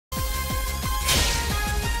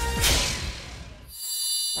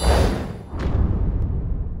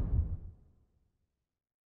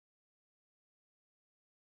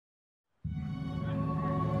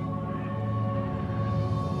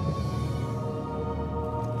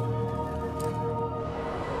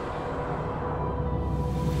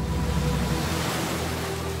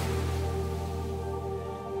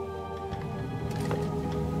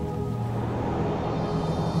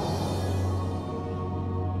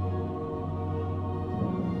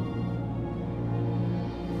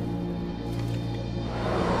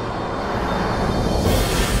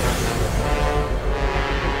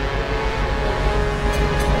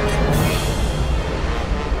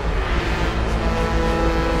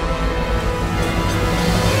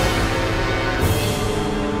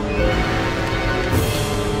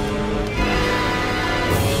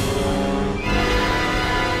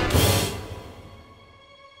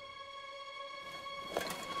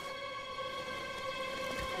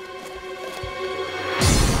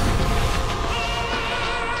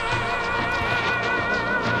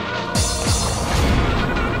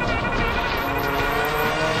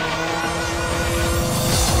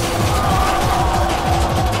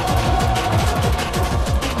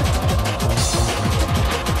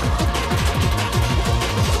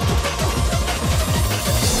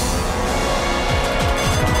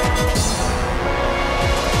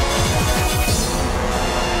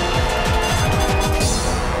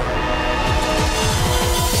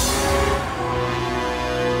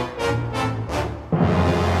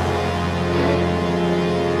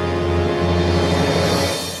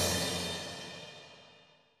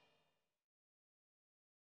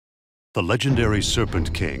The legendary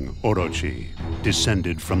Serpent King, Orochi,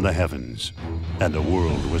 descended from the heavens, and the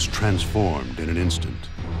world was transformed in an instant.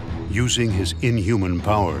 Using his inhuman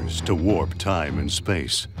powers to warp time and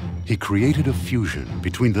space, he created a fusion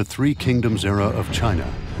between the Three Kingdoms era of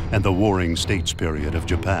China and the Warring States period of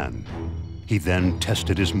Japan. He then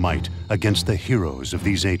tested his might against the heroes of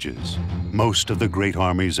these ages. Most of the great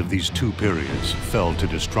armies of these two periods fell to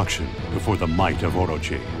destruction before the might of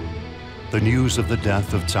Orochi. The news of the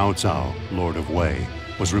death of Cao Cao, Lord of Wei,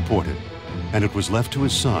 was reported, and it was left to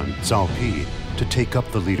his son, Cao Pi, to take up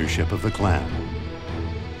the leadership of the clan.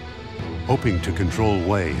 Hoping to control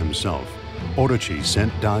Wei himself, Orochi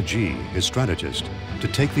sent Da Ji, his strategist, to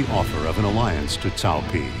take the offer of an alliance to Cao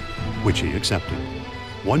Pi, which he accepted.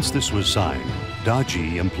 Once this was signed, Da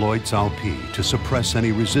Ji employed Cao Pi to suppress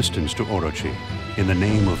any resistance to Orochi in the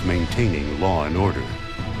name of maintaining law and order.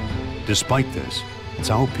 Despite this,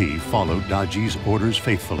 Cao Pi followed Da Ji's orders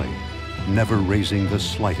faithfully, never raising the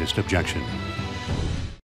slightest objection.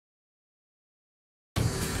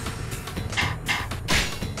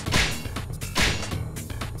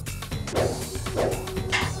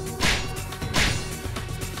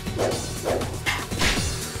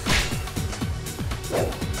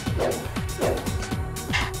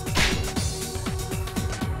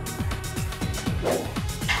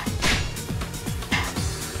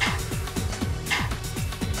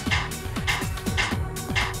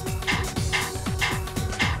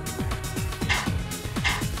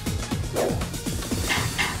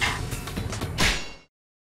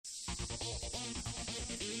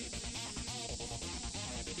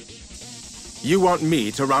 You want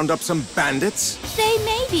me to round up some bandits? They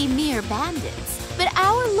may be mere bandits, but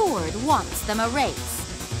our Lord wants them erased.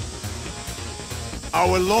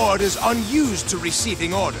 Our Lord is unused to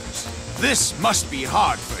receiving orders. This must be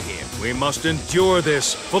hard for him. We must endure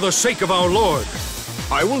this for the sake of our Lord.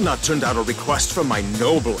 I will not turn down a request from my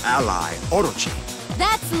noble ally, Orochi.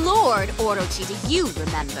 That's Lord Orochi to you,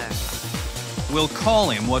 remember. We'll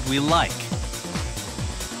call him what we like.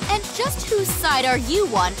 And just whose side are you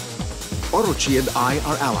on? Orochi and I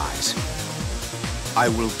are allies. I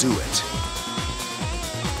will do it.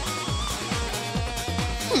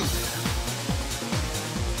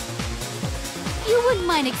 You wouldn't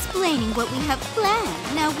mind explaining what we have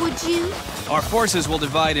planned, now would you? Our forces will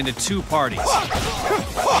divide into two parties.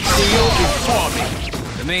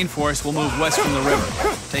 The main force will move west from the river,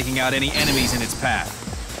 taking out any enemies in its path.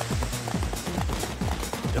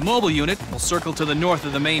 The mobile unit will circle to the north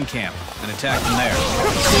of the main camp and attack from there.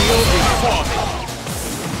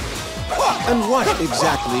 And what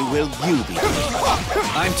exactly will you be doing?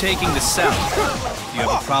 I'm taking the south. Do you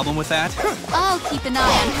have a problem with that? I'll keep an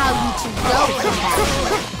eye on how you two go to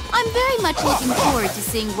combat. I'm very much looking forward to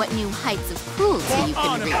seeing what new heights of cruelty you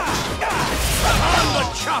can reach.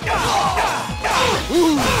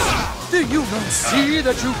 Do you not see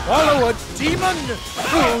that you follow a demon?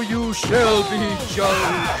 So you shall be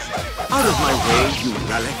judged. Out of my way, you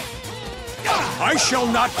relic. I shall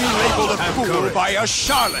not be labeled a fool by a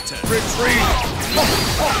charlatan. Retreat!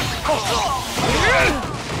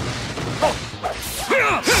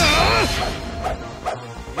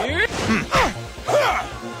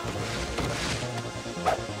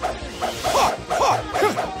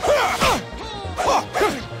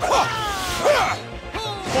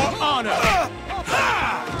 For honor!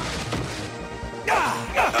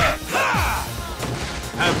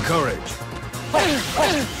 Have courage.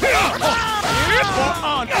 For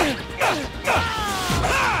honor!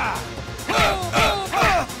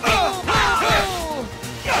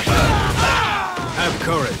 Have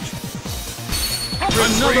courage.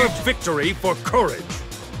 Another victory for courage.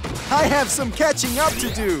 I have some catching up to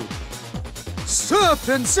do.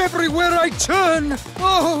 Serpents everywhere I turn.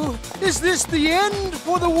 Oh, is this the end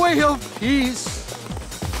for the way of peace?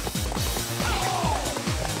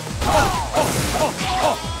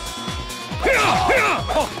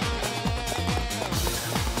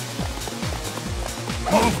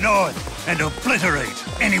 Move north and obliterate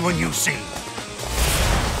anyone you see.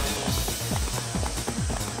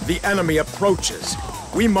 The enemy approaches.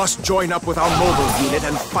 We must join up with our mobile unit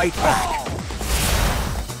and fight back.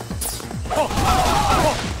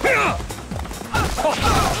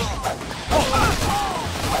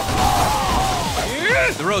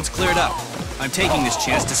 The road's cleared up. I'm taking this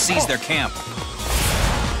chance to seize their camp.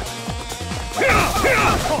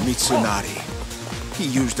 Mitsunari. He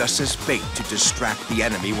used us as bait to distract the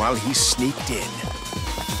enemy while he sneaked in.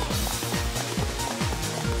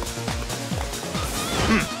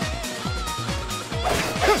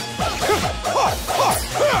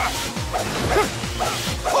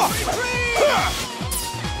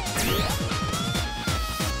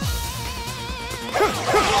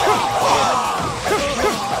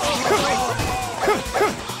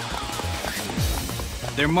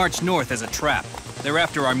 They're marched north as a trap. They're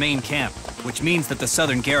after our main camp, which means that the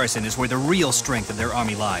southern garrison is where the real strength of their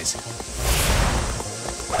army lies.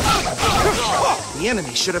 The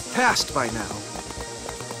enemy should have passed by now.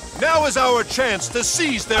 Now is our chance to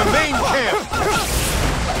seize their main camp!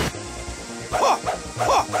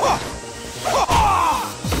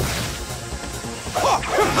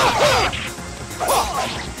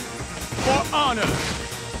 For honor!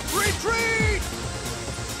 Retreat!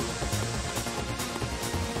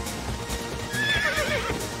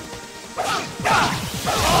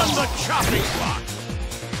 On the chopping block!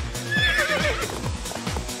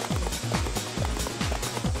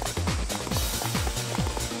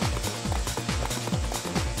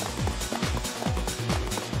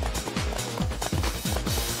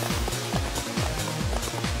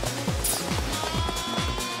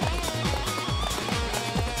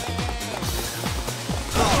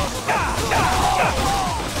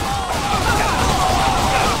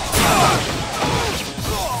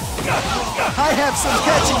 I have some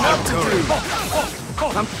catching up to do.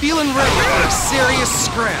 I'm feeling ready for a serious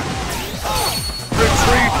scrap.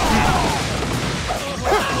 Retreat!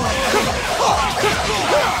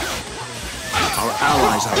 Our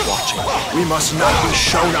allies are watching. We must not be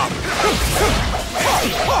shown up.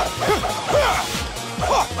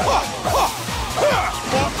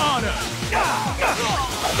 For honor!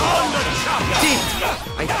 On the chopping!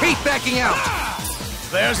 Damn! I hate backing out.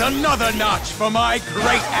 There's another notch for my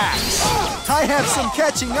great axe! I have some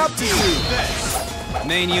catching up to do.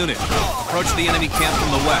 Main unit, approach the enemy camp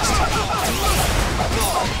from the west.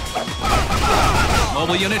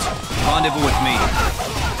 Mobile unit, rendezvous with me.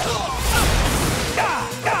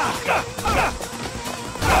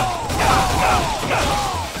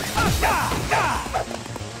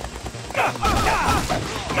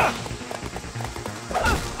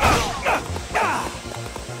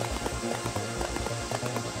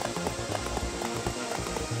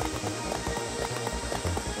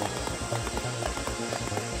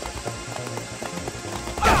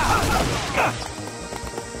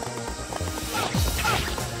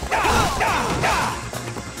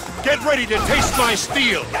 Get ready to taste my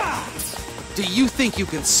steel! Do you think you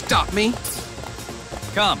can stop me?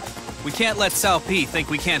 Come, we can't let Cao Pi think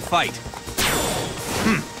we can't fight.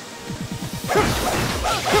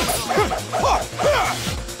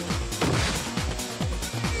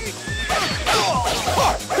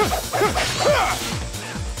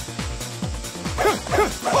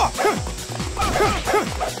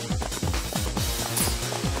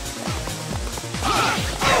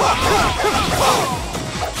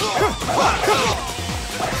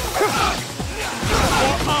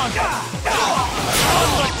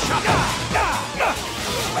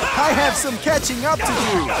 I have some catching up to do.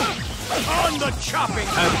 On the chopping!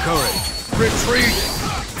 Have courage! Retreat!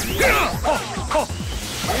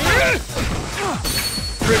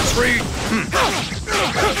 Retreat!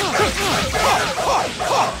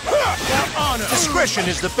 For honor! Discretion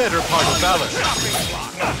is the better part of valor.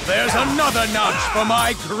 There's another notch for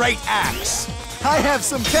my great axe! I have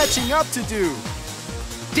some catching up to do.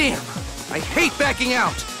 Damn! I hate backing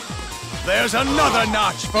out. There's another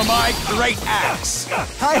notch for my great axe!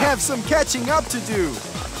 I have some catching up to do.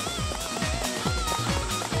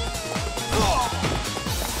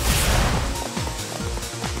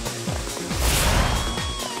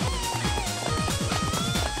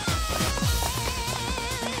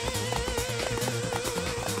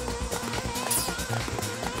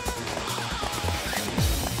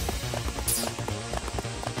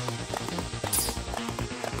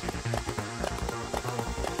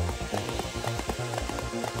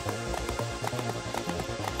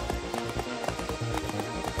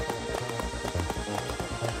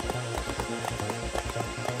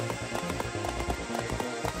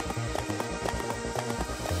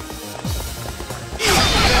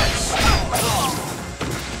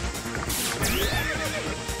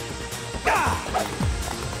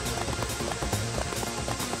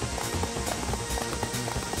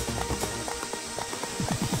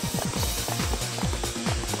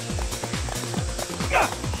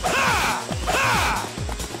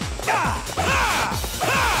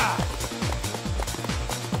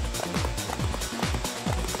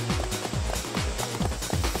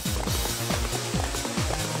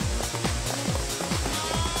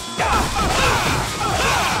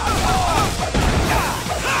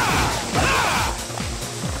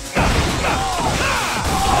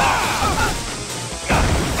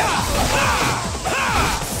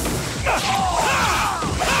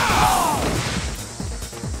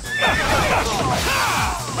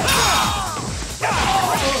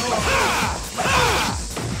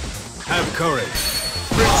 Have courage!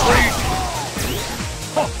 Retreat!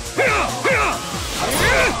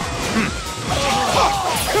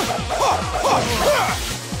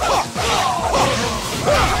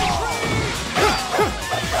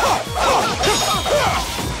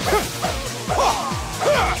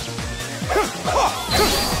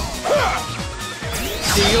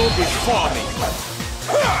 before me!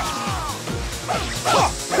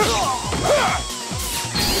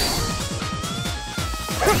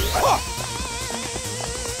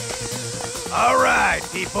 All right,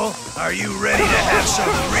 people. Are you ready to have some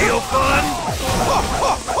real fun?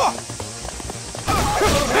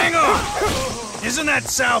 Hang on! Isn't that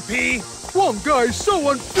Cao Pi? One guy's so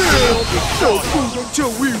unfair! No food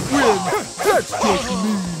until we win! That's just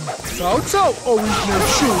mean! Cao Cao always made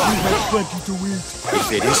sure we had plenty to eat.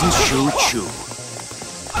 If it isn't Shu Chu.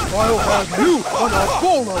 I'll have you on a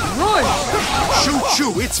bowl of rice! Shu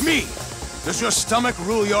Chu, it's me! Does your stomach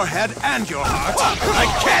rule your head and your heart? I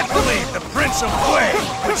can't believe the Prince of Wei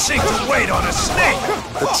would sink to wait on a snake!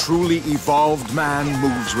 The truly evolved man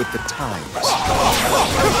moves with the times.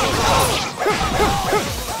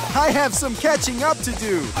 I have some catching up to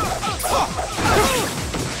do.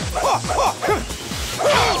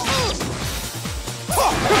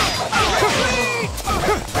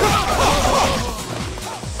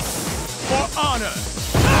 For honor!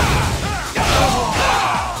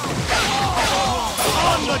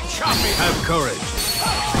 On the chopping! Have courage.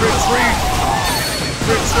 Retreat!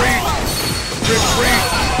 Retreat! Retreat!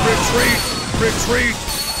 Retreat! Retreat!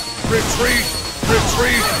 Retreat!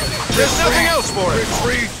 Retreat! There's nothing else for it!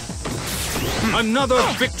 Retreat! Another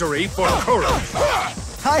victory for courage.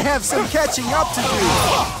 I have some catching up to do.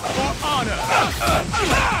 For honor!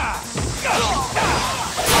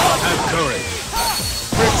 Have courage.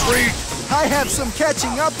 Retreat! I have some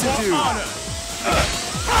catching up to do. Honor!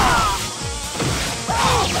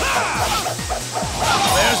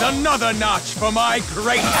 There's another notch for my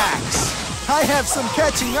great axe! I have some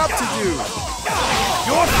catching up to do.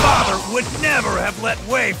 Your father would never have let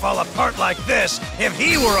Wei fall apart like this if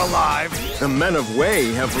he were alive! The men of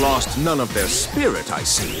Wei have lost none of their spirit, I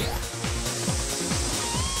see.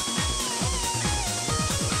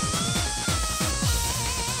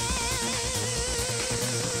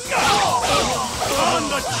 On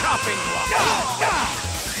the chopping block!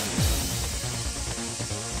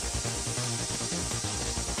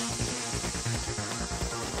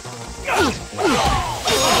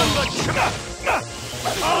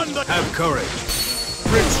 On the Have courage.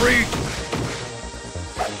 retreat!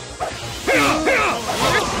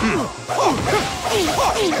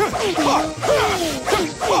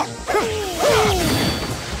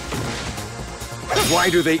 Why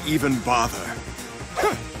do they even bother?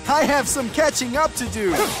 I have some catching up to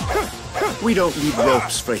do. We don't need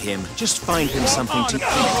ropes for him. Just find him something to eat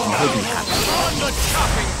and he'll be happy. On the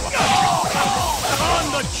chopping block!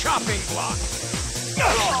 On the chopping block!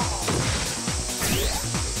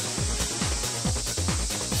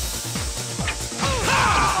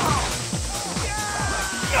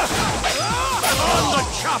 On the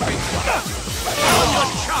chopping block! On the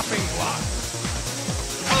chopping block!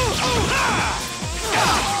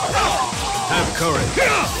 Have courage.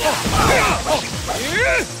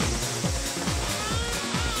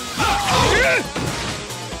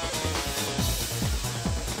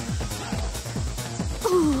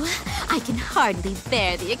 Ooh, I can hardly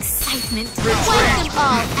bear the excitement. Wipe them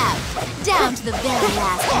all out, down to the very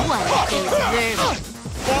last one of those vermin.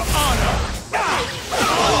 For honor!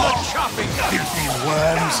 On the chopping block! Filthy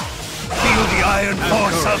worms. Feel the iron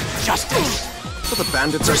force of justice. But the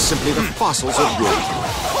bandits are simply the fossils of wood.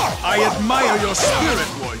 I admire your spirit,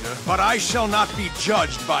 warrior, but I shall not be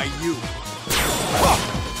judged by you.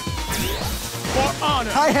 For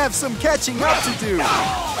honor! I have some catching up to do.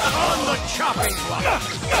 On the chopping block!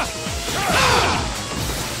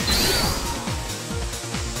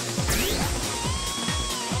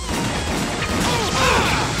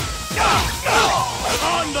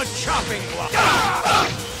 On the chopping block!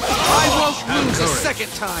 I won't lose a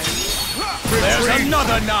second time! There's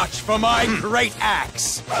another notch for my great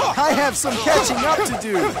axe! I have some catching up to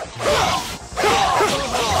do.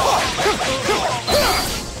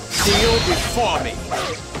 Kneel before me!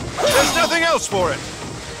 There's nothing else for it!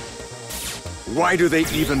 Why do they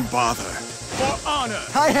even bother? For honor!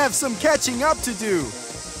 I have some catching up to do.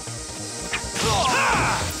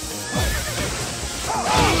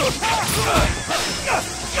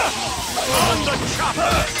 On the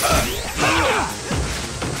chopper!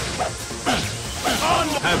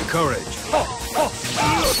 Have courage.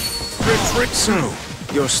 Retreat! So,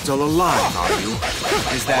 you're still alive, are you?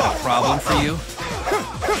 Is that a problem for you?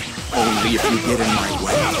 Only if you get in my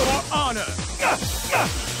way. For honor!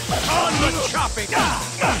 On the chopping!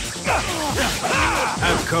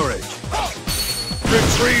 Have courage.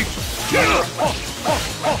 Retreat!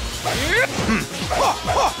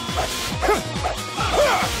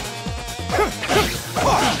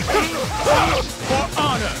 For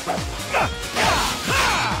honor!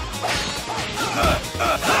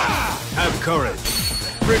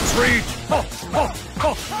 retreat!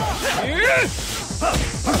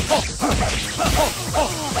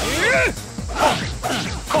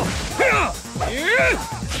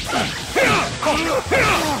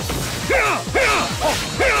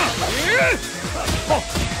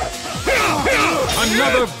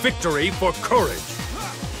 Another victory for courage!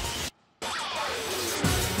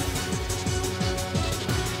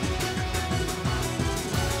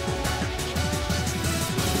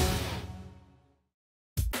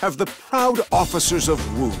 Have the proud officers of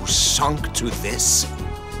Wu sunk to this?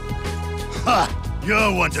 Ha!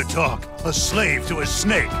 You're one to talk. A slave to a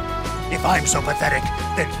snake. If I'm so pathetic,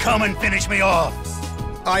 then come and finish me off.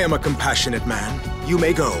 I am a compassionate man. You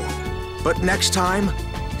may go. But next time,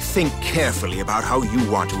 think carefully about how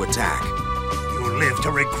you want to attack. You live to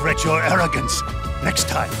regret your arrogance. Next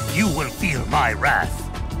time, you will feel my wrath.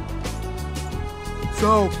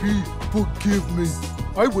 Cao Pi, forgive me.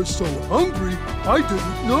 I was so hungry, I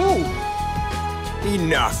didn't know.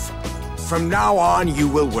 Enough. From now on, you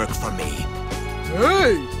will work for me.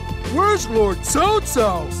 Hey, where's Lord Cao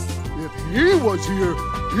Cao? If he was here,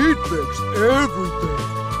 he'd fix everything.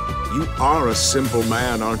 You are a simple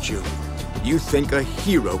man, aren't you? You think a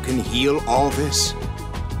hero can heal all this?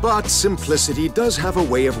 But simplicity does have a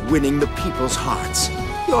way of winning the people's hearts.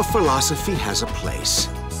 Your philosophy has a place.